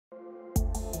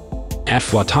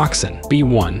Aflatoxin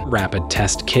B1 Rapid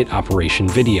Test Kit Operation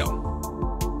Video.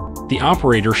 The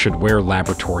operator should wear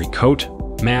laboratory coat,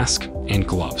 mask, and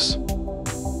gloves.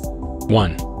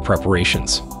 1.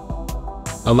 Preparations.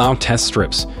 Allow test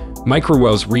strips,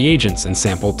 microwells reagents, and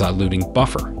sample diluting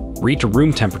buffer read to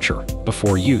room temperature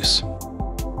before use.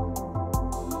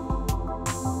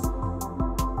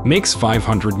 Mix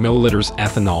 500 ml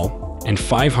ethanol and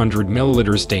 500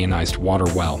 ml deionized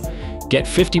water well. Get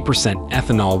 50%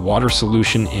 ethanol water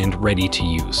solution and ready to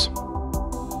use.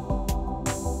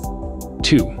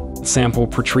 2. Sample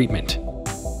pretreatment.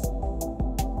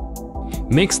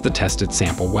 Mix the tested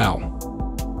sample well.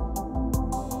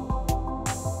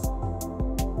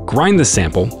 Grind the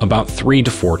sample about 3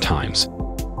 to 4 times.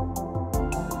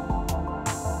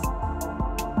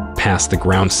 Pass the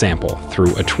ground sample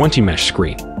through a 20-mesh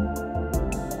screen.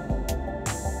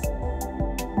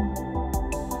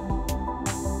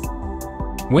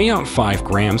 Weigh out 5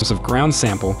 grams of ground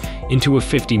sample into a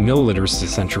 50 ml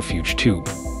centrifuge tube.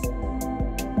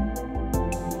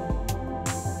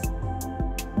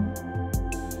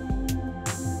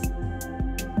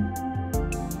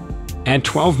 Add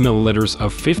 12 ml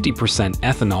of 50%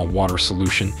 ethanol water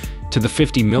solution to the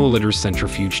 50 ml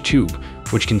centrifuge tube,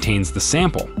 which contains the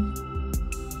sample.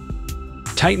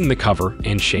 Tighten the cover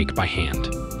and shake by hand,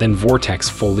 then vortex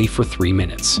fully for 3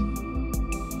 minutes.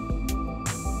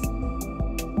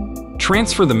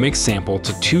 Transfer the mixed sample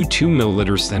to 2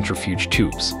 2-ml centrifuge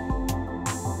tubes.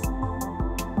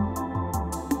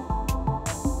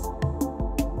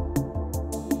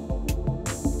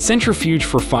 Centrifuge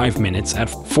for 5 minutes at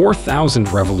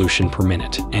 4,000 revolutions per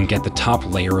minute and get the top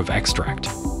layer of extract.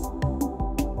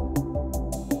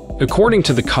 According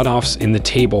to the cutoffs in the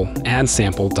table, add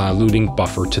sample diluting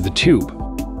buffer to the tube.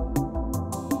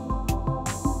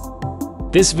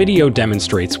 This video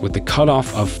demonstrates with the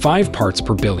cutoff of 5 parts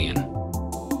per billion.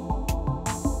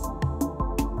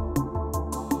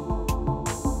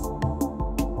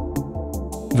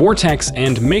 Vortex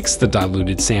and mix the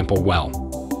diluted sample well.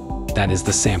 That is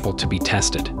the sample to be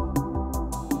tested.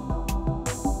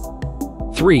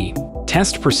 3.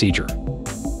 Test procedure.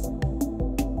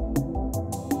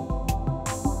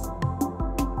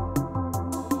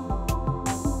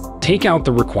 Take out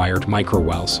the required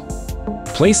microwells.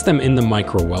 Place them in the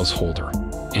microwells holder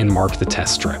and mark the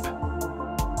test strip.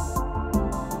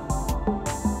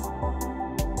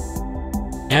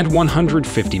 Add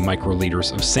 150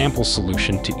 microliters of sample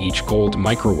solution to each gold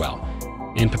microwell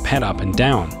and pipette up and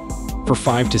down for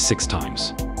 5 to 6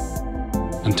 times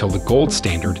until the gold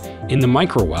standard in the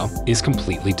microwell is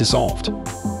completely dissolved.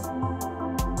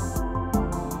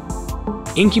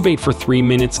 Incubate for 3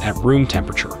 minutes at room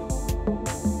temperature.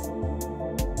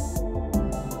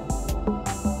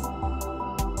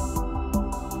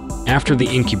 After the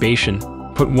incubation,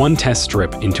 put 1 test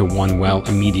strip into 1 well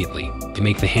immediately to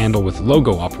make the handle with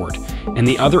logo upward and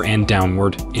the other end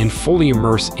downward and fully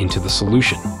immerse into the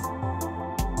solution.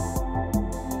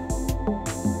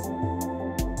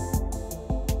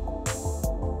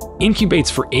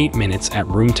 Incubates for 8 minutes at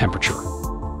room temperature.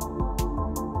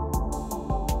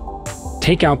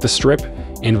 Take out the strip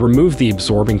and remove the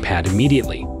absorbing pad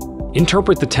immediately.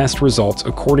 Interpret the test results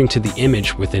according to the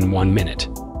image within 1 minute.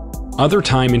 Other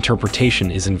time interpretation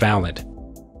is invalid.